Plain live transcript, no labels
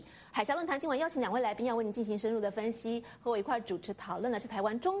海峡论坛今晚邀请2位来宾要为您进行深入的分析，和我一块主持讨论的是台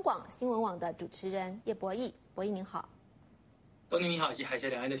湾中广新闻网的主持人叶博弈。博弈您好。东宁你好，以及海峡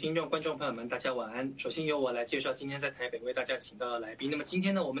两岸的听众观众朋友们，大家晚安。首先由我来介绍今天在台北为大家请到的来宾。那么今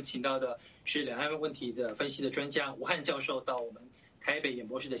天呢，我们请到的是两岸问题的分析的专家吴汉教授到我们台北演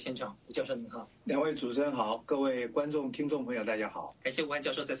播室的现场。吴教授您好。两位主持人好，各位观众听众朋友大家好。感谢吴汉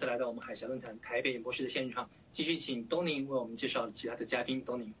教授再次来到我们海峡论坛台北演播室的现场，继续请东宁为我们介绍其他的嘉宾。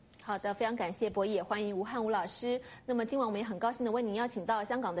东宁。好的，非常感谢博弈，也欢迎吴汉吴老师。那么今晚我们也很高兴的为您邀请到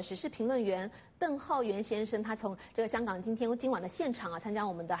香港的时事评论员邓浩源先生，他从这个香港今晚的现场参加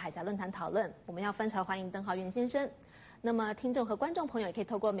我们的海峡论坛讨论。我们要分场欢迎邓浩源先生。那么听众和观众朋友也可以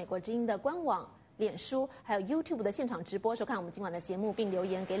透过美国之音的官网、脸书还有 YouTube 的现场直播收看我们今晚的节目，并留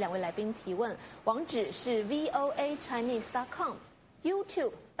言给2位来宾提问。网址是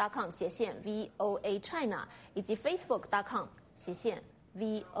voachinese.com、YouTube.com/VOA China 以及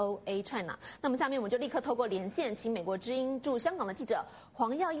Facebook.com/VOA China。那么下面我们就立刻透过连线，请美国之音驻香港的记者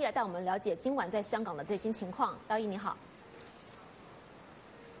黄耀义来带我们了解今晚在香港的最新情况。耀义你好。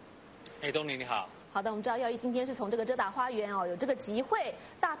东宁你好。好的，我们知道耀义今天是从这个遮打花园有这个集会，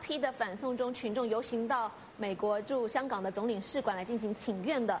大批的反送中群众游行到美国驻香港的总领事馆来进行请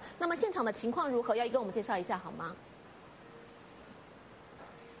愿的。那么现场的情况如何？耀义跟我们介绍一下好吗？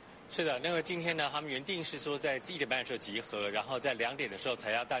是的，今天呢，他们原定是说在1点半的时候集合，然后在2点的时候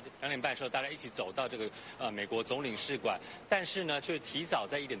才要2点半的时候大家一起走到这个美国总领事馆，但是呢却提早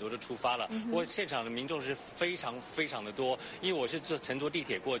在1点多就出发了。不过现场的民众是非常非常的多，因为我是乘坐地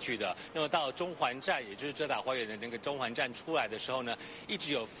铁过去的。那么到中环站，也就是遮打花园的那个中环站出来的时候呢，一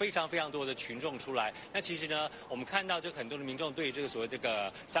直有非常非常多的群众出来。那其实呢，我们看到很多的民众对这个所谓这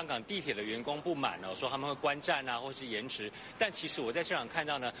个香港地铁的员工不满说他们会关站啊，或是延迟。但其实我在现场看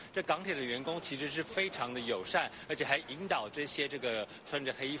到呢，港铁的员工其实是非常的友善，而且还引导这些穿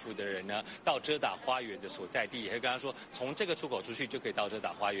着黑衣服的人呢到遮打花园的所在地，也会跟他说从这个出口出去就可以到遮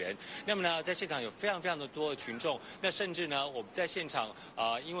打花园。那么呢，在现场有非常非常的多的群众，那甚至呢，我们在现场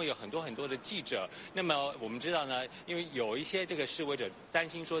因为有很多很多的记者，那么我们知道呢，因为有一些示威者担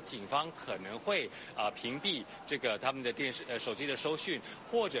心说警方可能会屏蔽他们的手机的收讯，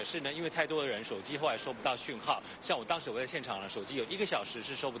或者是呢，因为太多的人手机后来收不到讯号，像我当时我在现场呢，手机有1个小时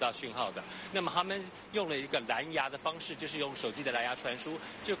是收不到讯号的。那么他们用了一个蓝牙的方式，就是用手机的蓝牙传输，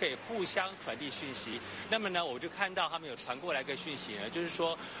就可以互相传递讯息。那么呢，我就看到他们有传过来一个讯息呢，就是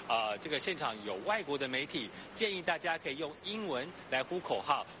说这个现场有外国的媒体建议大家可以用英文来呼口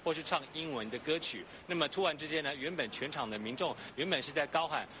号，或是唱英文的歌曲。那么突然之间呢，原本全场的民众原本是在高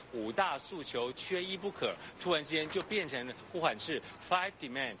喊5大诉求缺一不可，突然之间就变成呼喊是 5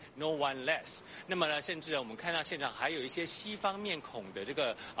 demand no one less。那么呢，甚至我们看到现场还有一些西方面孔的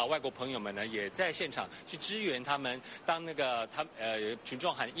外国朋友们呢，也在现场去支援他们。当群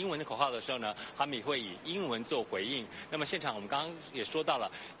众喊英文的口号的时候呢，他们也会以英文做回应。那么现场我们刚刚也说到了，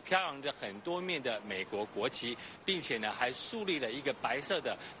飘扬着很多面的美国国旗，并且呢还树立了一个白色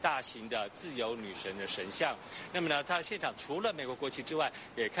的大型的自由女神的神像。那么呢，他的现场除了美国国旗之外，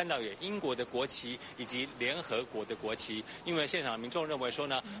也看到有英国的国旗以及联合国的国旗。因为现场的民众认为说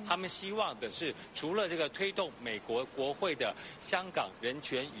呢，他们希望的是除了推动美国国会的香港人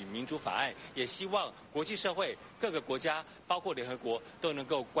权与民主法案，也希望国际社会各个国家包括联合国都能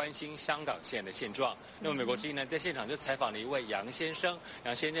够关心香港现在的现状。那么美国之音呢在现场就采访了一位杨先生，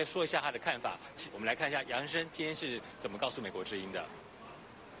杨先生说一下他的看法。我们来看一下杨先生今天是怎么告诉美国之音的。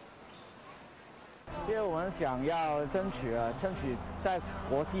因为我们想要争取在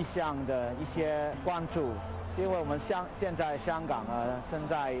国际上的一些关注，因为我们现在香港正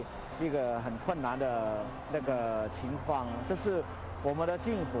在一个很困难的情况，就是我们的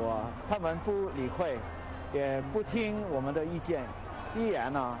政府他们不理会，也不听我们的意见，依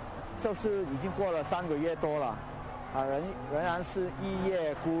然就是已经过了3个月多了，仍然是一意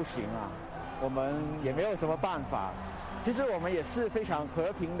孤行我们也没有什么办法。其实我们也是非常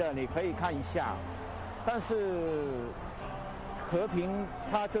和平的，你可以看一下，但是和平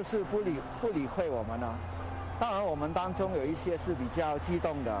它就是不理会我们呢。当然我们当中有一些是比较激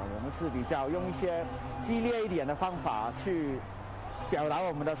动的，我们是比较用一些激烈一点的方法去表达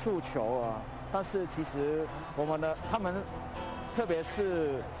我们的诉求但是其实他们特别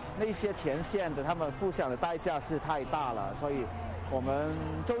是那些前线的，他们付上的代价是太大了，所以我们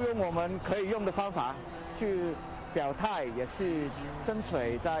就用我们可以用的方法去表态，也是争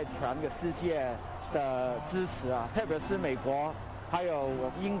取在全个世界的支持特别是美国还有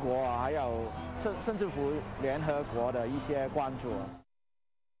英国还有甚至乎联合国的一些关注。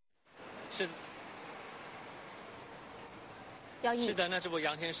是的，那这位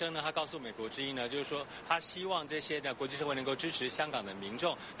杨先生呢，他告诉美国之音呢，就是说他希望这些呢国际社会能够支持香港的民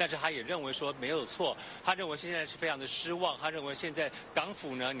众，但是他也认为说没有错，他认为现在是非常的失望，他认为现在港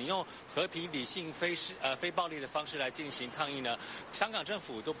府呢，你用和平、理性、非暴力的方式来进行抗议呢，香港政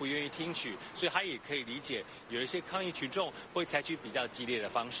府都不愿意听取，所以他也可以理解有一些抗议群众会采取比较激烈的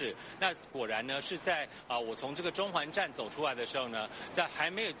方式。那果然呢，是在我从这个中环站走出来的时候呢，在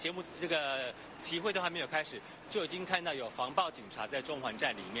还没有节目这个集会都还没有开始，就已经看到有防暴警察在中环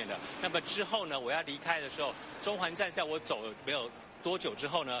站里面了。那么之后呢，我要离开的时候，中环站在我走没有多久之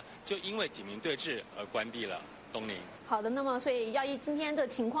后呢，就因为警民对峙而关闭了。东宁。好的，那么所以耀一今天的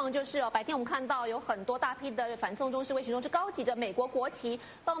情况就是白天我们看到有很多大批的反送中示威群众是高举着美国国旗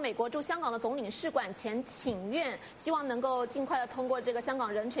到美国驻香港的总领事馆前请愿，希望能够尽快的通过这个香港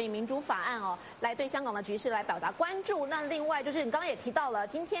人权与民主法案来对香港的局势来表达关注。那另外就是你刚刚也提到了，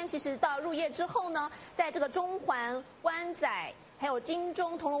今天其实到入夜之后呢，在这个中环、湾仔还有金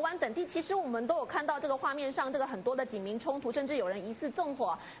钟、铜锣湾等地，其实我们都有看到这个画面上这个很多的警民冲突，甚至有人疑似纵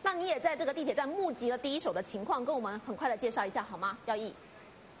火。那你也在这个地铁站目击了第一手的情况，跟我们很快的介绍一下好吗？耀义。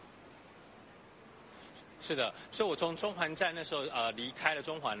是的，所以我从中环站那时候离开了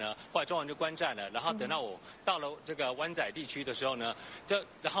中环呢，后来中环就关站了，然后等到我到了这个湾仔地区的时候呢，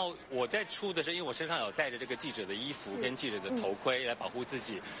然后我在出的时候，因为我身上有带着这个记者的衣服跟记者的头盔来保护自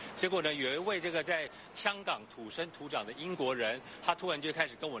己，结果呢有一位这个在香港土生土长的英国人，他突然就开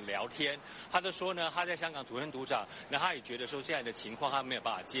始跟我聊天，他就说呢他在香港土生土长，那他也觉得说现在的情况他没有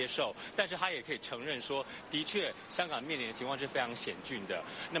办法接受，但是他也可以承认说，的确香港面临的情况是非常险峻的。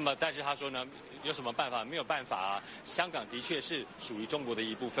那么但是他说呢，有什么办法？没有办法啊，香港的确是属于中国的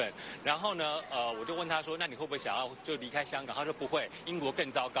一部分。然后呢，我就问他说，那你会不会想要就离开香港？他说不会，英国更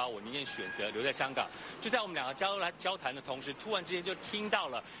糟糕，我宁愿选择留在香港。就在我们两个交谈的同时，突然之间就听到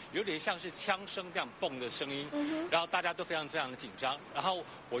了有点像是枪声这样蹦的声音，然后大家都非常非常的紧张。然后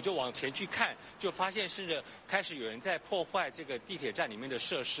我就往前去看，就发现是开始有人在破坏这个地铁站里面的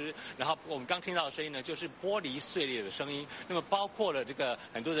设施。然后我们刚听到的声音呢，就是玻璃碎裂的声音。那么包括了这个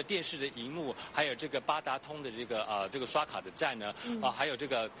很多的电视的荧幕，还有这个八达通的这个刷卡的站呢，还有这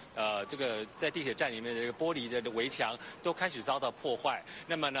个在地铁站里面的这个玻璃的围墙都开始遭到破坏。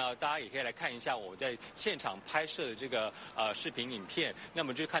那么呢，大家也可以来看一下我在现场拍摄的这个视频影片。那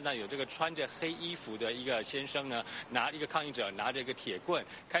么就看到有这个穿着黑衣服的一个先生呢，一个抗议者拿着一个铁棍，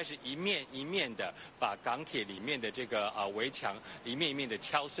开始一面一面的把港铁里面的这个围墙一面一面的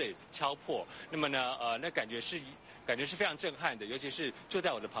敲碎敲破。那么呢，那感觉是非常震撼的，尤其是就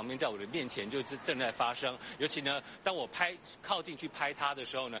在我的旁边，在我的面前就正在发生。尤其呢，当我靠近去拍他的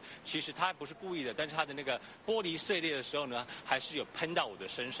时候呢，其实他不是故意的，但是他的那个玻璃碎裂的时候呢，还是有喷到我的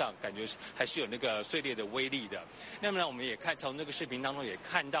身上，感觉还是有那个碎裂的威力的。那么呢，我们也从那个视频当中也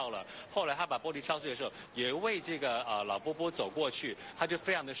看到了，后来他把玻璃敲碎的时候，有一位这个老伯伯走过去，他就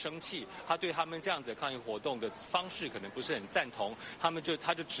非常的生气，他对他们这样子抗议活动的方式可能不是很赞同，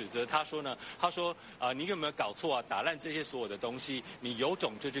他就指责他说呢，你有没有搞错啊？打烂这些所有的东西，你有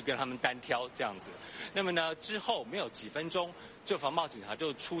种就去跟他们单挑这样子。那么呢，之后没有几分钟，就防暴警察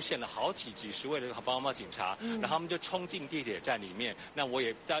就出现了几十位的防暴警察，然后他们就冲进地铁站里面。那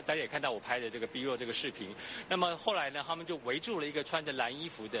大家也看到我拍的这个 B-roll 这个视频。那么后来呢，他们就围住了一个穿着蓝衣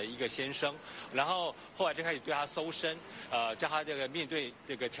服的一个先生，然后后来就开始对他搜身，叫他这个面对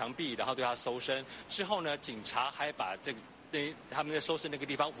这个墙壁，然后对他搜身。之后呢，警察还把他们在搜身那个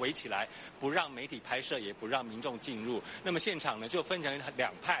地方围起来，不让媒体拍摄，也不让民众进入。那么现场呢就分成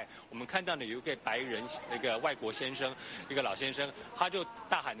两派，我们看到呢有一个白人一个外国先生，一个老先生，他就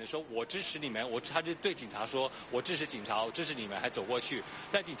大喊的说：“我支持你们！”他就对警察说：“我支持警察，我支持你们！”还走过去，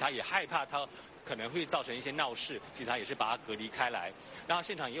但警察也害怕他可能会造成一些闹事，警察也是把他隔离开来。然后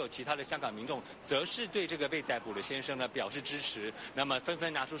现场也有其他的香港民众，则是对这个被逮捕的先生呢表示支持，那么纷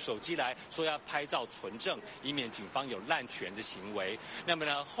纷拿出手机来说要拍照存证，以免警方有滥权的行为。那么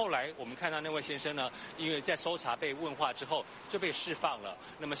呢，后来我们看到那位先生呢，因为在搜查被问话之后就被释放了。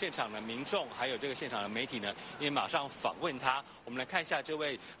那么现场的民众还有这个现场的媒体呢，也马上访问他。我们来看一下这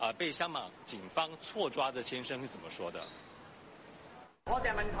位被香港警方錯抓的先生是怎麼說的。我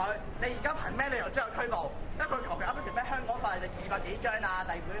哋問佢：你而家憑咩理由將佢拘捕？因為佢求其噏一條咩香港法例就200幾章啊，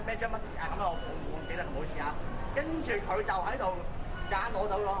第咩章乜字啊咁啊，我唔記得冇事啊。跟住佢就喺度揀我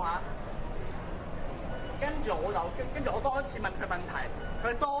走講下，跟住我多次問佢問題，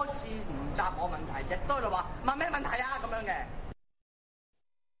佢多次唔答我問題，亦都喺度話問咩問題啊咁樣嘅。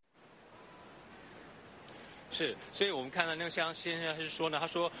是，所以我们看到那个先生是说呢，他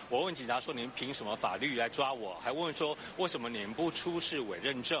说我问警察说你们凭什么法律来抓我，还问说为什么你们不出示委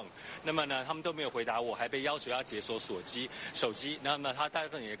任证，那么呢他们都没有回答我，还被要求要解锁手机，那么他大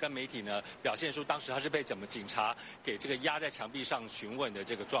概也跟媒体呢表现出当时他是被怎么警察给这个压在墙壁上询问的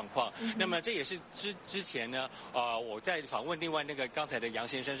这个状况。那么这也是之前呢我在访问另外那个刚才的杨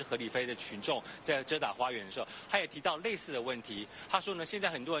先生是何理非的群众在遮打花园的时候，他也提到类似的问题。他说呢，现在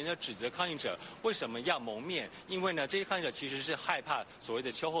很多人要指责抗议者为什么要蒙面，因为呢这些抗议者其实是害怕所谓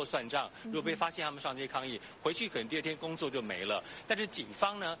的秋后算账，如果被发现他们上这些抗议，回去可能第二天工作就没了。但是警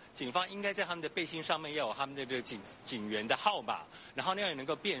方应该在他们的背心上面要有他们的这个警员的号码，然后那样也能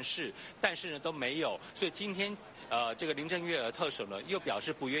够辨识，但是呢都没有。所以今天这个林郑月娥特首呢又表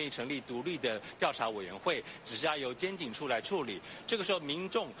示不愿意成立独立的调查委员会，只是要由监警处来处理。这个时候民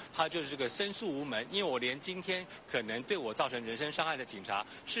众他就是这个申诉无门，因为我连今天可能对我造成人身伤害的警察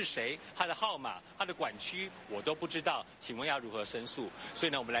是谁，他的号码、他的管区我都不知道，请问要如何申诉？所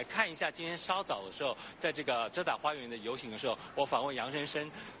以呢，我们来看一下今天稍早的时候，在这个遮打花园的游行的时候，我访问杨先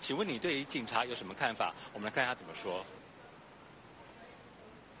生，请问你对于警察有什么看法？我们来看一下他怎么说。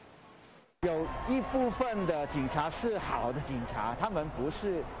有一部分的警察是好的警察，他们不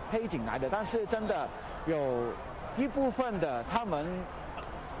是黑警来的，但是真的有一部分的他们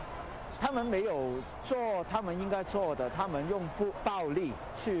没有做他们应该做的，他们用暴力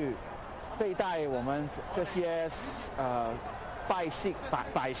去对待我们这些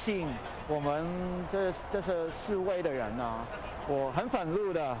百姓，我们这是示威的人啊，我很愤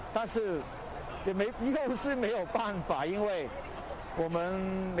怒的，但是又是没有办法，因为我们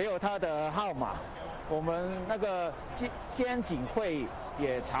没有他的号码，我们那个监警会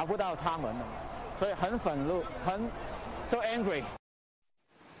也查不到他们了，所以很愤怒，so angry。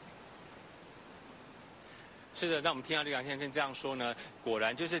是的，那我们听到杨先生这样说呢，果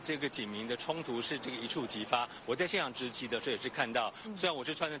然就是这个警民的冲突是这个一触即发。我在现场直击的时候也是看到，虽然我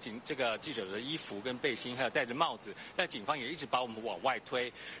是穿着这个记者的衣服跟背心，还有戴着帽子，但警方也一直把我们往外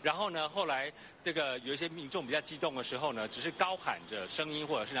推。然后呢，后来这个有一些民众比较激动的时候呢，只是高喊着声音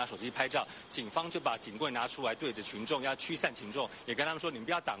或者是拿手机拍照，警方就把警棍拿出来对着群众要驱散群众，也跟他们说你们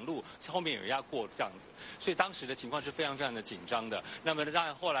不要挡路，后面有人要过这样子。所以当时的情况是非常非常的紧张的。那么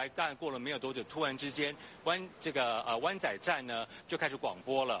后来过了没有多久，突然之间湾仔站呢就开始广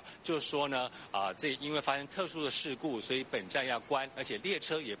播了，就是说呢这因为发生特殊的事故，所以本站要关，而且列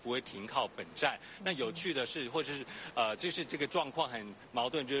车也不会停靠本站。那有趣的是，或者是就是这个状况很矛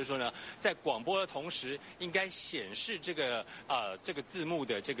盾，就是说呢，在广播的同时，应该显示这个字幕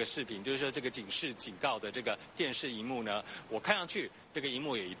的这个视频，就是说这个警示警告的这个电视荧幕呢，我看上去这个荧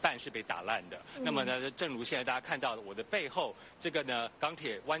幕有一半是被打烂的。那么呢，正如现在大家看到的，我的背后这个呢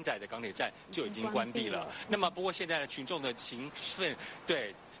湾仔的港铁站就已经关闭了。那么不过现在的群众的情绪，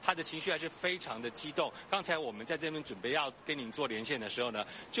对他的情绪还是非常的激动。刚才我们在这边准备要跟您做连线的时候呢，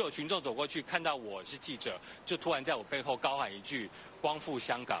就有群众走过去，看到我是记者，就突然在我背后高喊一句“光复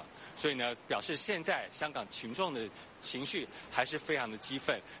香港”。所以呢，表示现在香港群众的情绪还是非常的激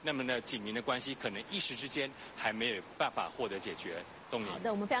愤。那么呢，警民的关系可能一时之间还没有办法获得解决。好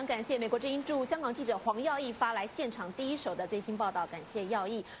的，我们非常感谢美国之音驻香港记者黄耀义发来现场第一手的最新报道，感谢耀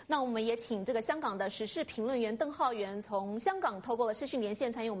义。那我们也请这个香港的时事评论员邓浩源从香港透过了视讯连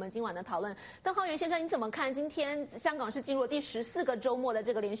线参与我们今晚的讨论。邓浩源先生，你怎么看今天香港是进入了第14个周末的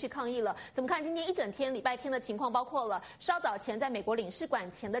这个连续抗议了？怎么看今天一整天礼拜天的情况？包括了稍早前在美国领事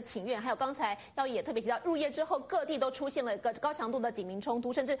馆前的请愿，还有刚才耀义也特别提到，入夜之后各地都出现了一个高强度的警民冲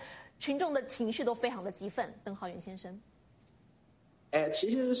突，甚至群众的情绪都非常的激愤。邓浩源先生。其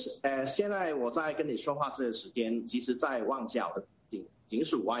实现在我在跟你说话这个时间，其实在旺角的警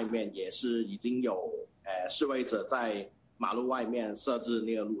署外面也是已经有示威者在马路外面设置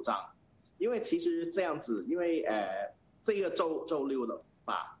那个路障，因为其实这样子，因为这个周六的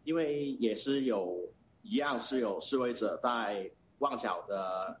吧，因为也是一样是有示威者在旺角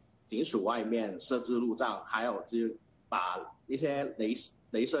的警署外面设置路障，还有就把一些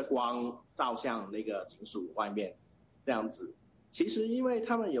雷射光照向那个警署外面这样子。其实因为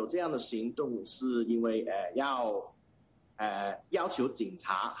他们有这样的行动，是因为要求警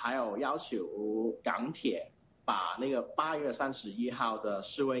察还有要求港铁把那个8月31号的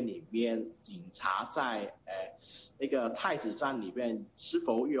示威里面，警察在那个太子站里面是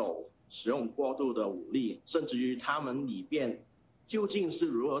否有使用过度的武力，甚至于他们里边究竟是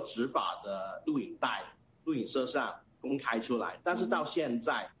如何执法的录影摄像公开出来，但是到现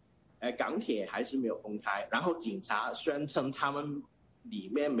在港铁还是没有公开，然后警察宣称他们里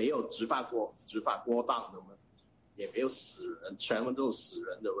面没有执法过当的问题，也没有死人，全文都是死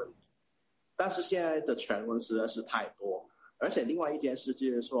人的问题。但是现在的传闻实在是太多，而且另外一件事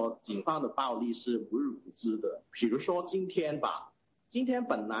就是说，警方的暴力是无日无之的。比如说今天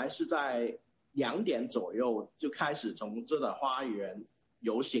本来是在2点左右就开始从这的花园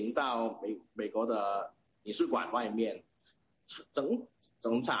游行到美国的领事馆外面，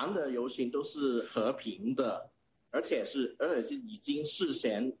整场的游行都是和平的，而且已经事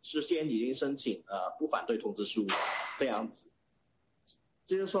先已经申请不反对通知书这样子，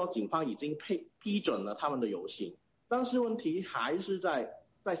就是说警方已经批准了他们的游行。但是问题还是在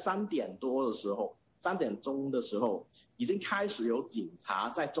3点钟的时候已经开始有警察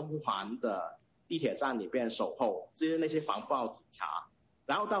在中环的地铁站里边守候，就是那些防暴警察。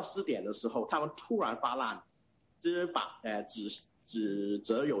然后到4点的时候，他们突然发难，就是指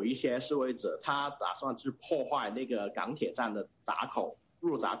责有一些示威者，他打算去破坏那个港铁站的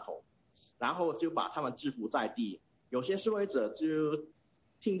入闸口，然后就把他们制服在地。有些示威者就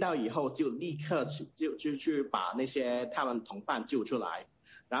听到以后就立刻就去把那些他们同伴救出来，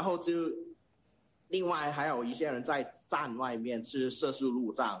然后就另外还有一些人在站外面是射出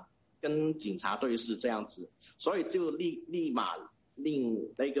路障跟警察对视这样子，所以就立马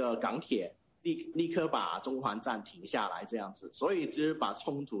令那个港铁立刻把中环站停下来这样子，所以就是把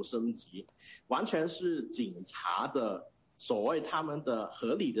冲突升级，完全是警察的所谓他们的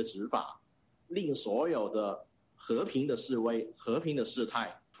合理的执法，令所有的和平的示威、和平的事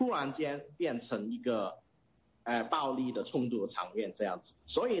态突然间变成一个暴力的冲突的场面这样子。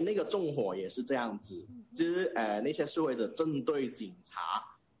所以那个纵火也是这样子，就是那些示威者针对警察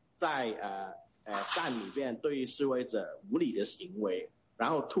在站里边对示威者无理的行为，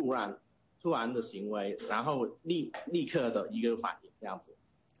然后突然的行为，然后立刻的一个反应这样子。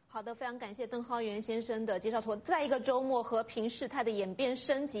好的，非常感谢邓浩源先生的介绍。说在一个周末和平事态的演变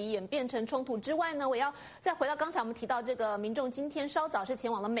升级，演变成冲突之外呢，我要再回到刚才我们提到这个民众今天稍早是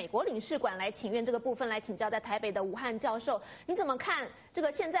前往了美国领事馆来请愿这个部分，来请教在台北的吴汉教授，你怎么看这个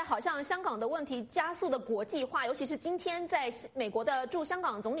现在好像香港的问题加速的国际化，尤其是今天在美国的驻香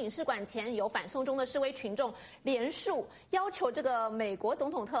港总领事馆前有反送中的示威群众连署要求这个美国总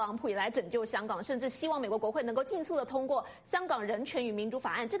统特朗普也来拯救香港，甚至希望美国国会能够尽速的通过香港人权与民主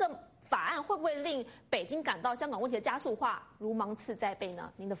法案。这个法案会不会令北京感到香港问题的加速化如芒刺在背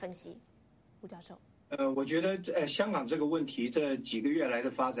呢？您的分析，吴教授。我觉得香港这个问题这几个月来的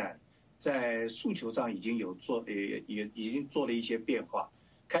发展，在诉求上已经已经做了一些变化。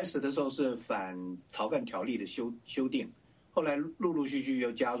开始的时候是反逃犯条例的修订，后来陆陆续续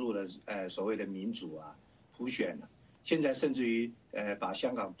又加入了所谓的民主啊、普选啊，现在甚至于把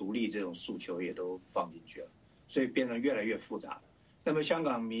香港独立这种诉求也都放进去了，所以变得越来越复杂。那么香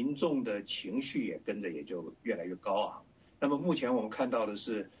港民众的情绪也跟着也就越来越高昂。那么目前我们看到的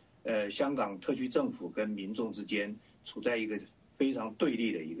是，香港特区政府跟民众之间处在一个非常对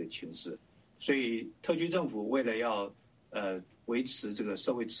立的一个情势，所以特区政府为了要维持这个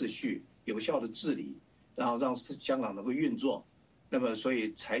社会秩序、有效的治理，然后让香港能够运作，那么所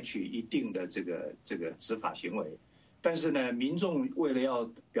以采取一定的这个执法行为。但是呢，民众为了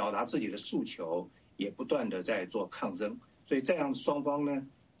要表达自己的诉求，也不断的在做抗争。所以这样双方呢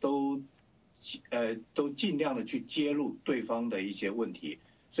都尽量的去揭露对方的一些问题，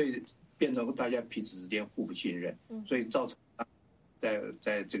所以变成大家彼此之间互不信任，所以造成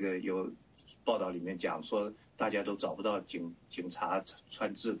在这个有报道里面讲说，大家都找不到警察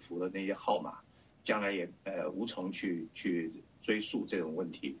穿制服的那些号码，将来也无从去追溯这种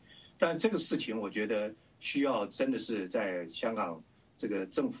问题。但这个事情我觉得需要真的是在香港这个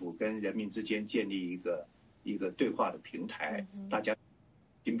政府跟人民之间建立一个对话的平台，大家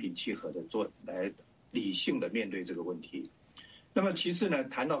心平气和的来理性的面对这个问题。那么其次呢，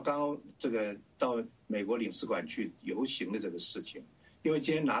谈到刚刚这个到美国领事馆去游行的这个事情，因为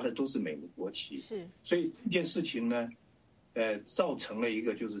今天拿的都是美国国旗，是，所以这件事情呢，造成了一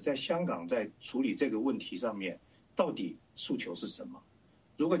个就是在香港在处理这个问题上面，到底诉求是什么？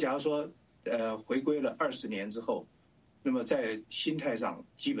如果假如说回归了20年之后，那么在心态上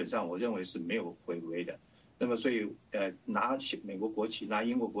基本上我认为是没有回归的。那么所以拿美国国旗、拿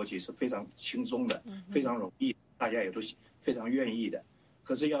英国国旗是非常轻松的，非常容易，大家也都非常愿意的。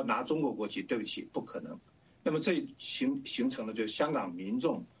可是要拿中国国旗，对不起，不可能。那么这形成了就是香港民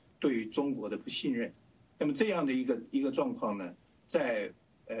众对于中国的不信任。那么这样的一个状况呢，在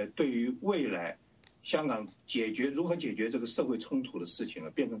对于未来香港如何解决这个社会冲突的事情呢，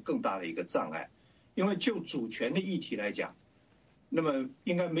变成更大的一个障碍。因为就主权的议题来讲，那么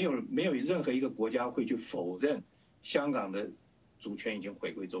应该没有任何一个国家会去否认香港的主权已经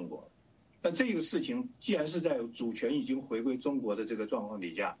回归中国。那这个事情既然是在主权已经回归中国的这个状况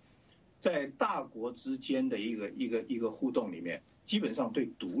底下，在大国之间的一个互动里面，基本上对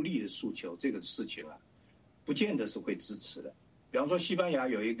独立的诉求这个事情啊，不见得是会支持的。比方说西班牙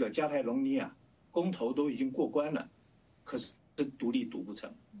有一个加泰隆尼亚公投都已经过关了，可是独立独不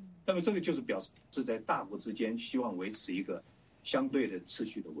成。那么这个就是表示是在大国之间希望维持一个相对的秩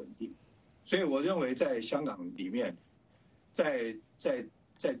序的稳定。所以我认为在香港里面，在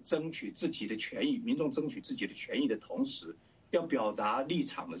争取自己的权益，民众争取自己的权益的同时，要表达立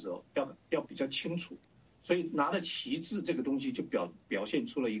场的时候要比较清楚。所以拿着旗帜这个东西就表现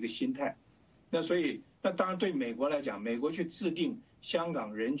出了一个心态。那所以那当然对美国来讲，美国去制定香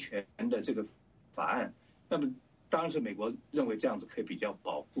港人权的这个法案，那么当然是美国认为这样子可以比较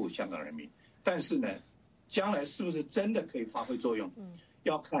保护香港人民。但是呢，将来是不是真的可以发挥作用，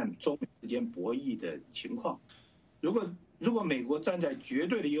要看中美之间博弈的情况。如果美国站在绝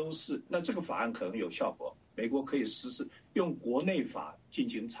对的优势，那这个法案可能有效果，美国可以实施用国内法进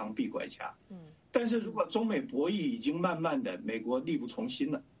行长臂管辖。但是如果中美博弈已经慢慢的美国力不从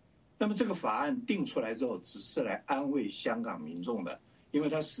心了，那么这个法案定出来之后，只是来安慰香港民众的，因为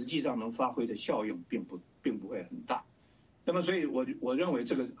它实际上能发挥的效用并不会很大。那么所以我认为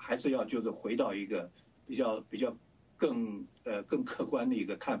这个还是要就是回到一个比较更客观的一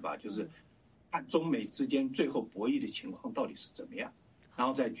个看法，就是看中美之间最后博弈的情况到底是怎么样，然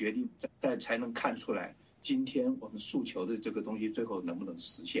后再决定再才能看出来今天我们诉求的这个东西最后能不能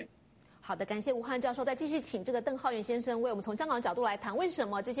实现。好的，感谢吴汉教授。再继续请这个邓浩源先生为我们从香港的角度来谈，为什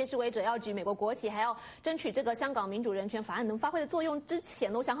么这些示威者要举美国国旗，还要争取这个香港民主人权法案能发挥的作用？之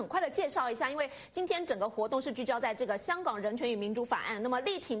前我想很快的介绍一下，因为今天整个活动是聚焦在这个香港人权与民主法案。那么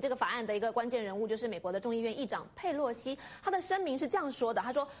力挺这个法案的一个关键人物就是美国的众议院议长佩洛西，他的声明是这样说的，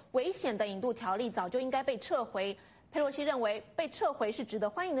他说危险的引渡条例早就应该被撤回。佩洛西认为被撤回是值得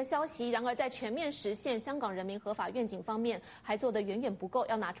欢迎的消息，然而在全面实现香港人民合法愿景方面还做得远远不够，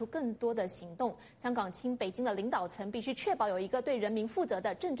要拿出更多的行动。香港亲北京的领导层必须确保有一个对人民负责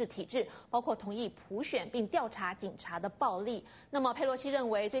的政治体制，包括同意普选并调查警察的暴力。那么佩洛西认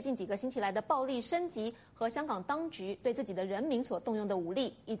为最近几个星期来的暴力升级和香港当局对自己的人民所动用的武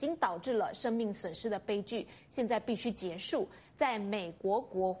力已经导致了生命损失的悲剧，现在必须结束。在美国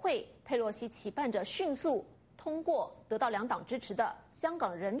国会，佩洛西期盼着迅速通过得到两党支持的香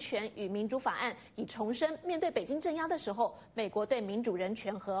港人权与民主法案，以重申面对北京镇压的时候，美国对民主人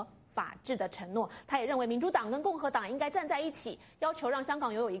权和法治的承诺。他也认为民主党跟共和党应该站在一起，要求让香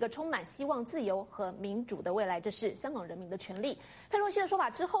港拥有一个充满希望、自由和民主的未来，这是香港人民的权利。佩洛西的说法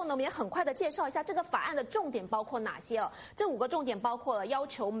之后呢，我们也很快的介绍一下这个法案的重点包括哪些哦。这5个重点包括了要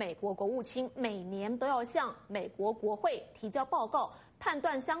求美国国务卿每年都要向美国国会提交报告，判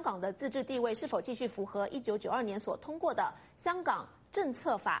断香港的自治地位是否继续符合1992年所通过的香港政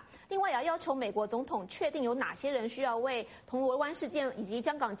策法。另外，也要求美国总统确定有哪些人需要为铜锣湾事件以及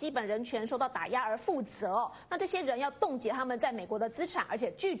香港基本人权受到打压而负责。那这些人要冻结他们在美国的资产，而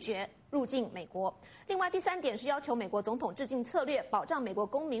且拒绝入境美国。另外，第3点是要求美国总统制定策略，保障美国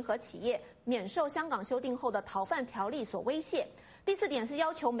公民和企业免受香港修订后的逃犯条例所威胁。第4点是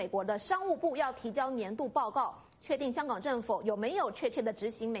要求美国的商务部要提交年度报告，确定香港政府有没有确切的执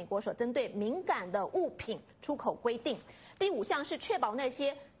行美国所针对敏感的物品出口规定。第5项是确保那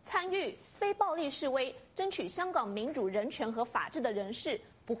些参与非暴力示威、争取香港民主人权和法治的人士，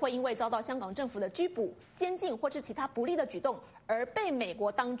不会因为遭到香港政府的拘捕、监禁或是其他不利的举动，而被美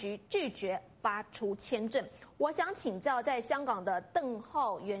国当局拒绝发出签证。我想请教在香港的邓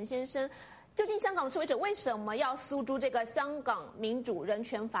浩源先生，究竟香港的示威者为什么要诉诸这个香港民主人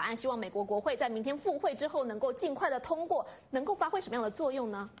权法案？希望美国国会在明天复会之后能够尽快的通过，能够发挥什么样的作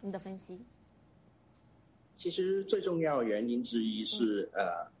用呢？您的分析？其实最重要的原因之一是，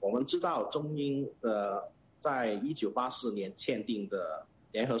我们知道中英在1984年签订的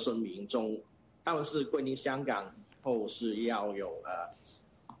联合声明中，他们是规定香港以后是要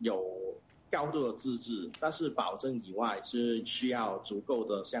有高度的自治，但是保证以外是需要足够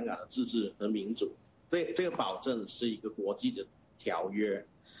的香港的自治和民主。这个保证是一个国际的条约，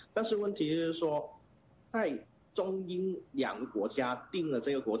但是问题是说，在中英2个国家定了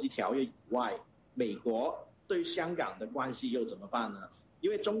这个国际条约以外，美国对香港的关系又怎么办呢？因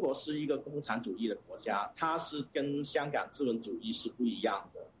为中国是一个共产主义的国家，它是跟香港资本主义是不一样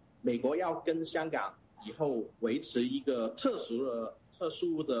的。美国要跟香港以后维持一个特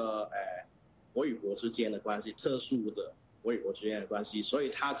殊的国与国之间的关系，所以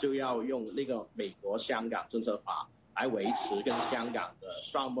他就要用那个美国香港政策法来维持跟香港的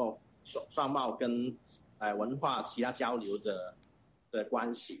商贸跟文化其他交流的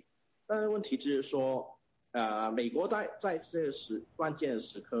关系。但是问题就是说，美国在这个关键的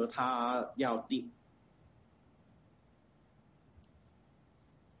时刻，他要定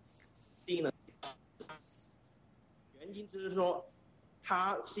了，原因就是说，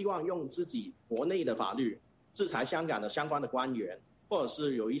他希望用自己国内的法律制裁香港的相关的官员，或者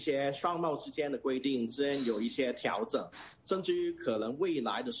是有一些商贸之间的规定之间有一些调整，甚至于可能未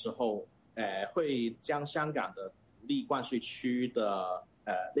来的时候，会将香港的独立关税区的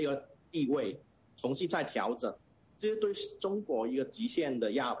那个地位重新再调整，这是对中国一个极限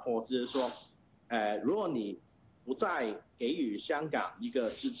的压迫，就是说，如果你不再给予香港一个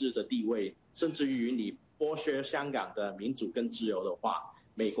自治的地位，甚至于你剥削香港的民主跟自由的话，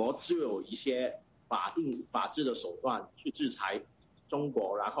美国就有一些法治的手段去制裁中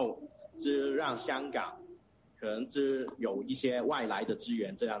国，然后就让香港可能就有一些外来的资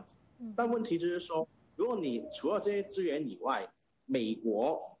源这样子。但问题就是说，如果你除了这些资源以外，美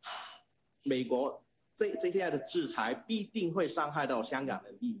国这些的制裁必定会伤害到香港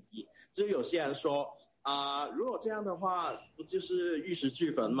的利益。就有些人说如果这样的话，不就是玉石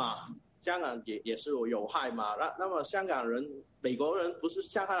俱焚嘛？香港也是有害嘛？那么香港人、美国人不是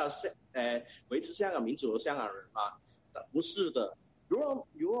伤害了维持香港民主的香港人吗？不是的。如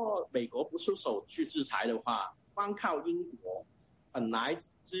果美国不出手去制裁的话，光靠英国本来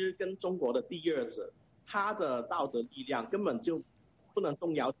是跟中国的第二者，他的道德力量根本就不能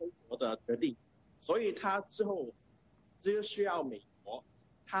动摇中国的决定，所以他之后就需要美国，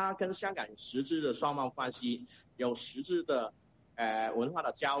他跟香港有实质的双方关系，有实质的文化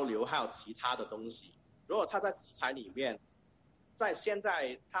的交流，还有其他的东西。如果他在制裁里面，在现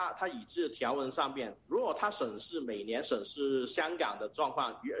在他已知的条文上面，如果他每年审视香港的状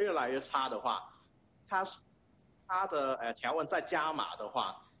况越来越差的话，他的条文再加码的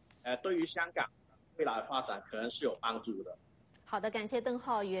话，对于香港未来的发展可能是有帮助的。好的，感谢邓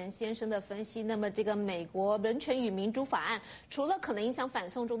浩源先生的分析。那么这个美国人权与民主法案，除了可能影响反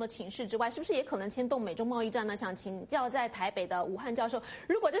送中的情势之外，是不是也可能牵动美中贸易战呢？想请教在台北的吴汉教授，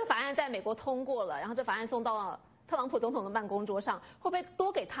如果这个法案在美国通过了，然后这法案送到了特朗普总统的办公桌上，会不会多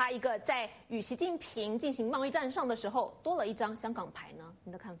给他一个在与习近平进行贸易战上的时候多了一张香港牌呢？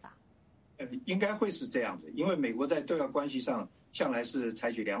您的看法？应该会是这样子，因为美国在对外关系上向来是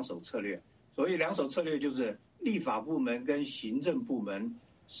采取两手策略。所谓两手策略，就是立法部门跟行政部门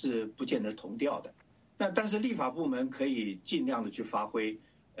是不见得同调的。但是立法部门可以尽量的去发挥，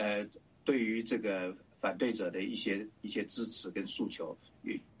对于这个反对者的一些支持跟诉求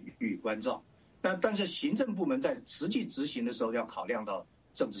予以关照。但是行政部门在实际执行的时候要考量到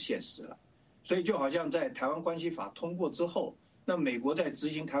政治现实了。所以就好像在台湾关系法通过之后，那美国在执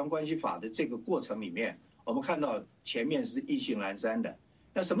行台湾关系法的这个过程里面，我们看到前面是意兴阑珊的。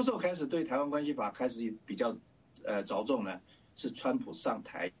那什么时候开始对台湾关系法开始比较着重呢？是川普上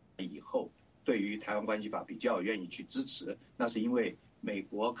台以后，对于台湾关系法比较愿意去支持，那是因为美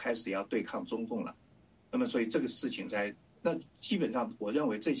国开始要对抗中共了。那么所以这个事情那基本上我认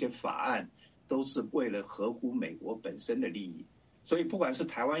为这些法案都是为了合乎美国本身的利益，所以不管是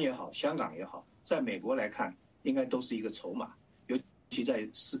台湾也好，香港也好，在美国来看应该都是一个筹码，尤其在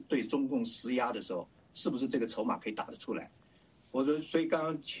对中共施压的时候，是不是这个筹码可以打得出来？所以刚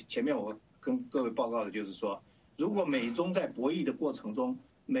刚前面我跟各位报告的就是说，如果美中在博弈的过程中，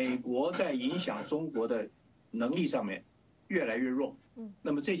美国在影响中国的能力上面越来越弱，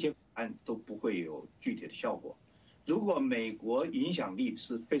那么这些法案都不会有具体的效果。如果美国影响力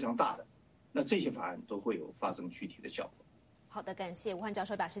是非常大的，那这些法案都会有发生具体的效果。好的，感谢吴汉教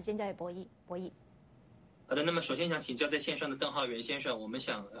授把时间交给博弈。好的，那么首先想请教在线上的邓浩源先生，我们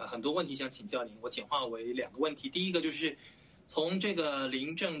想很多问题想请教您，我简化为2个问题。第一个就是从这个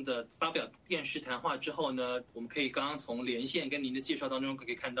林郑的发表电视谈话之后呢，我们可以刚刚从连线跟您的介绍当中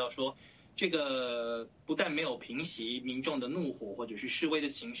可以看到说，这个不但没有平息民众的怒火或者是示威的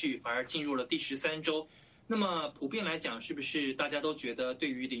情绪，反而进入了第13周。那么普遍来讲，是不是大家都觉得对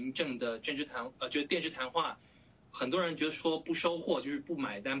于林郑的就是电视谈话，很多人觉得说不收获，就是不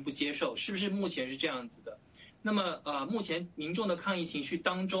买单不接受，是不是目前是这样子的？那么目前民众的抗议情绪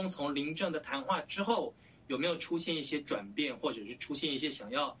当中，从林郑的谈话之后，有没有出现一些转变，或者是出现一些想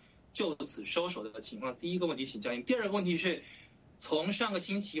要就此收手的情况？第一个问题请教您。第二个问题是，从上个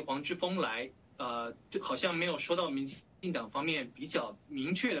星期黄之锋来，好像没有收到民进党方面比较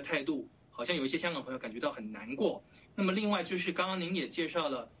明确的态度，好像有一些香港朋友感觉到很难过。那么另外就是刚刚您也介绍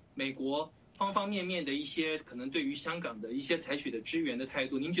了美国方方面面的一些可能对于香港的一些采取的支援的态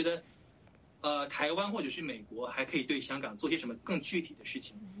度，您觉得台湾或者是美国还可以对香港做些什么更具体的事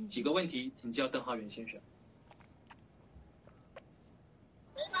情？几个问题请教邓浩源先生。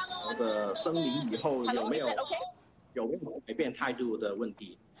的声明以后有没有改变态度的问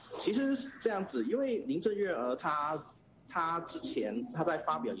题？其实是这样子，因为林郑月娥他之前他在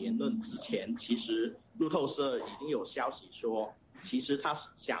发表言论之前，其实路透社已经有消息说，其实他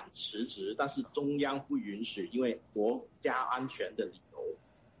想辞职，但是中央不允许，因为国家安全的理由。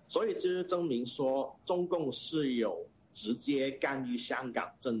所以就是证明说中共是有直接干预香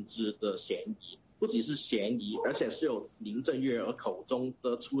港政治的嫌疑，不仅是嫌疑，而且是有林郑月娥口中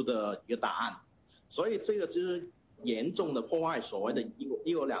得出的一个答案。所以这个就是严重的破坏所谓的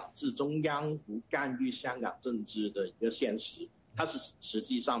一国两制，中央不干预香港政治的一个现实，它是实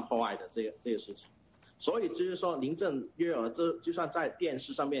际上破坏的这个事情。所以就是说林郑月娥这就算在电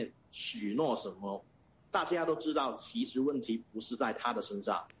视上面许诺什么，大家都知道其实问题不是在他的身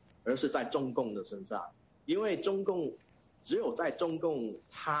上，而是在中共的身上。因为中共只有在中共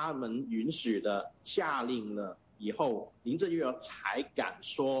他们允许的下令了以后，林郑月娥才敢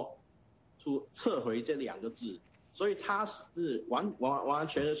说出撤回这2个字，所以他是完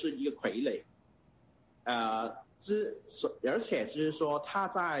全是一个傀儡。而且就是说他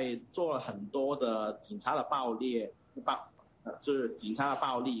在做了很多的警察的就是警察的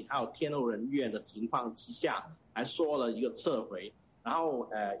暴力还有天后人怨的情况之下，还说了一个撤回，然后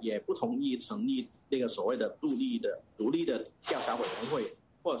也不同意成立那个所谓的独立的调查委员会，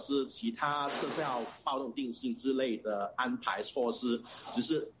或者是其他撤销暴动定性之类的安排措施，只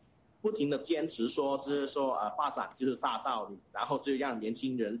是不停的坚持说，就是说发展就是大道理，然后就让年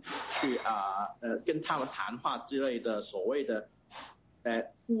轻人去跟他们谈话之类的所谓的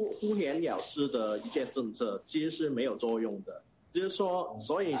敷衍了事的一些政策，其实是没有作用的。就是说，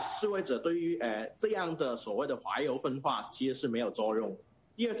所以示威者对于这样的所谓的怀柔分化其实是没有作用。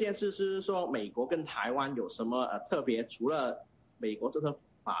第二件事是说，美国跟台湾有什么特别？除了美国政策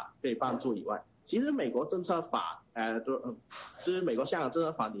法可以帮助以外，其实美国政策法就是美国香港政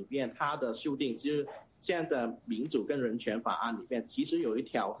策法里面它的修订，就是现在的民主跟人权法案里面，其实有一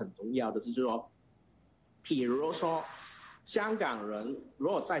条很重要的，就是说，譬如说香港人如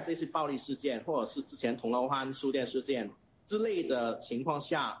果在这次暴力事件或者是之前铜锣湾书店事件之类的情况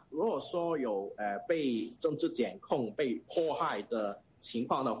下，如果说有被政治检控被迫害的情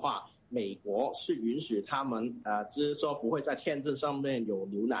况的话，美国是允许他们就是说不会在签证上面有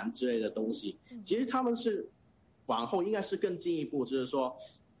浏览之类的东西。其实他们是往后应该是更进一步，就是说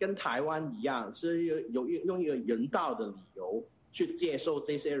跟台湾一样，是用一个人道的理由去接受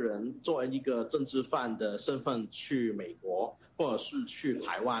这些人作为一个政治犯的身份去美国或者是去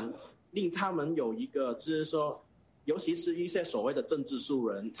台湾，令他们有一个就是说，尤其是一些所谓的政治素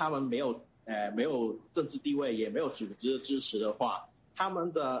人，他们没有政治地位，也没有组织的支持的话，他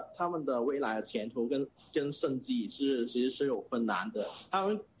们的未来的前途跟生计其实是有困难的。他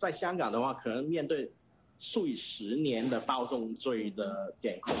们在香港的话，可能面对数以10年的暴动罪的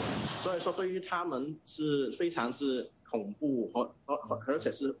检控，所以说对于他们是非常之恐怖而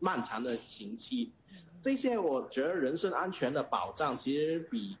且是漫长的刑期。这些我觉得人身安全的保障其实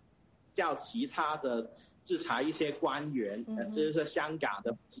比较其他的制裁一些官员，就是香港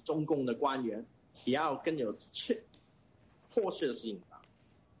的中共的官员，也要更有迫切性吧。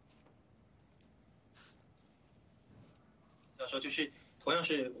教授，就是同样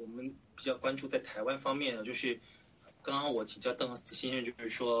是我们比较关注在台湾方面呢，就是刚刚我请教邓先生，就是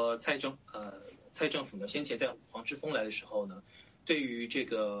说蔡政府呢，先前在黄之锋来的时候呢，对于这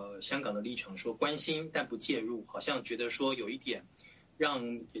个香港的立场说关心但不介入，好像觉得说有一点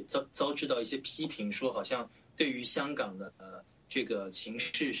让也遭致到一些批评，说好像对于香港的这个情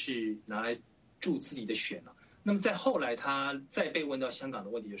势是拿来助自己的选了。那么在后来他再被问到香港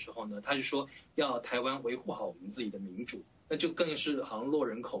的问题的时候呢，他是说要台湾维护好我们自己的民主，那就更是好像落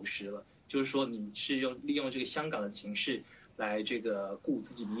人口实了，就是说你是利用这个香港的情势来这个顾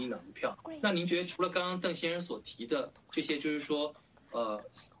自己民进党的票。那您觉得除了刚刚邓先生所提的这些，就是说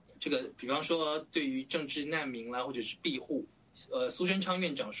这个比方说对于政治难民啦或者是庇护，苏贞昌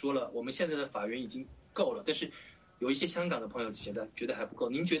院长说了，我们现在的法源已经够了，但是有一些香港的朋友觉得还不够。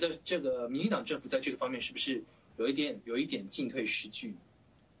您觉得这个民进党政府在这个方面是不是有一点进退失据？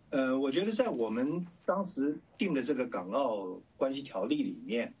我觉得在我们当时定的这个港澳关系条例里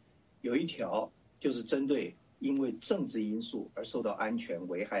面，有一条就是针对因为政治因素而受到安全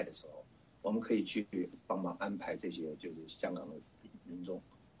危害的时候，我们可以去帮忙安排这些就是香港的民众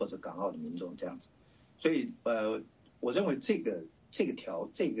或者港澳的民众这样子。所以我认为这个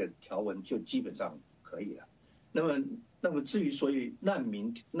条文就基本上可以了。那么至于所以难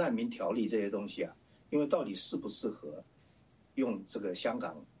民条例这些东西啊，因为到底适不适合用这个香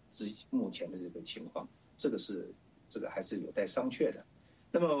港目前的这个情况，这个还是有待商榷的。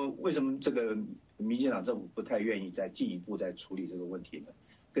那么为什么这个民进党政府不太愿意再进一步再处理这个问题呢？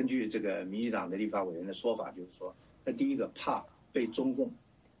根据这个民进党的立法委员的说法，就是说，那第一个怕被中共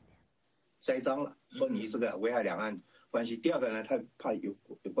栽赃了，说你这个危害两岸关系；第二个呢，他怕有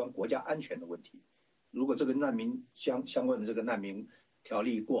关国家安全的问题。如果这个难民相关的这个难民条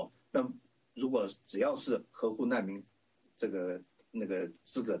例过，那如果只要是合乎难民这个那个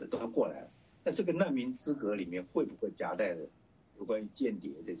资格的都过来了，那这个难民资格里面会不会夹带了有关于间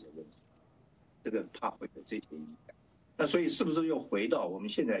谍这些问题？这个怕会有这些影响。那所以是不是又回到我们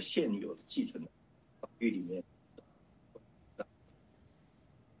现在现有的既存的法律里面？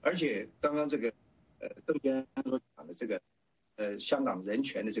而且刚刚这个邓先生所讲的这个香港人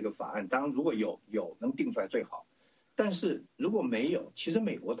权的这个法案，当然如果有能定出来最好，但是如果没有，其实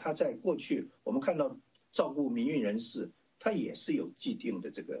美国它在过去我们看到照顾民运人士，它也是有既定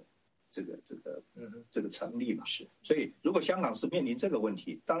的这个成立嘛。是，所以如果香港是面临这个问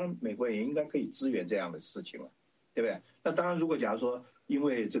题，当然美国也应该可以支援这样的事情了，对不对？那当然，如果假如说因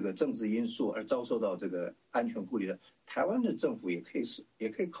为这个政治因素而遭受到这个安全顾虑的，台湾的政府也可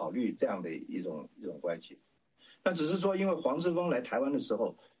以考虑这样的一种关系。那只是说，因为黄之锋来台湾的时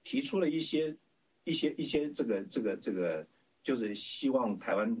候提出了一些这个，就是希望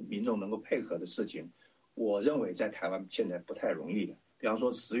台湾民众能够配合的事情，我認為在台灣現在不太容易的。比方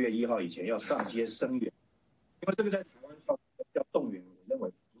說10月1號以前要上街聲援，因為這個在台灣要動員，我認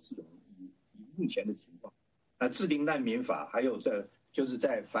為不是容易。以目前的情況，制定難民法，還有就是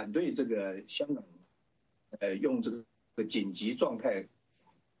在反對這個香港用這個緊急狀態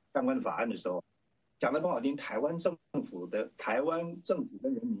相關的法案的時候，講得不好聽，台灣政府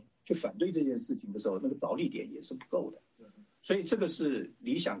跟人民去反對這件事情的時候，那個着力點也是不夠的。所以這個是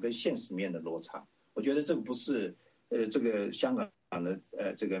理想跟現實面的落差。我覺得這個不是這個香港的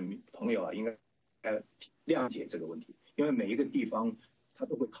這個朋友啊，應該諒解這個問題，因為每一個地方他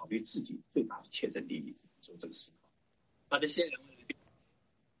都會考慮自己最大的切身利益做這個事。好的，謝謝兩位。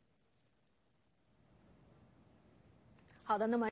好的，那麼。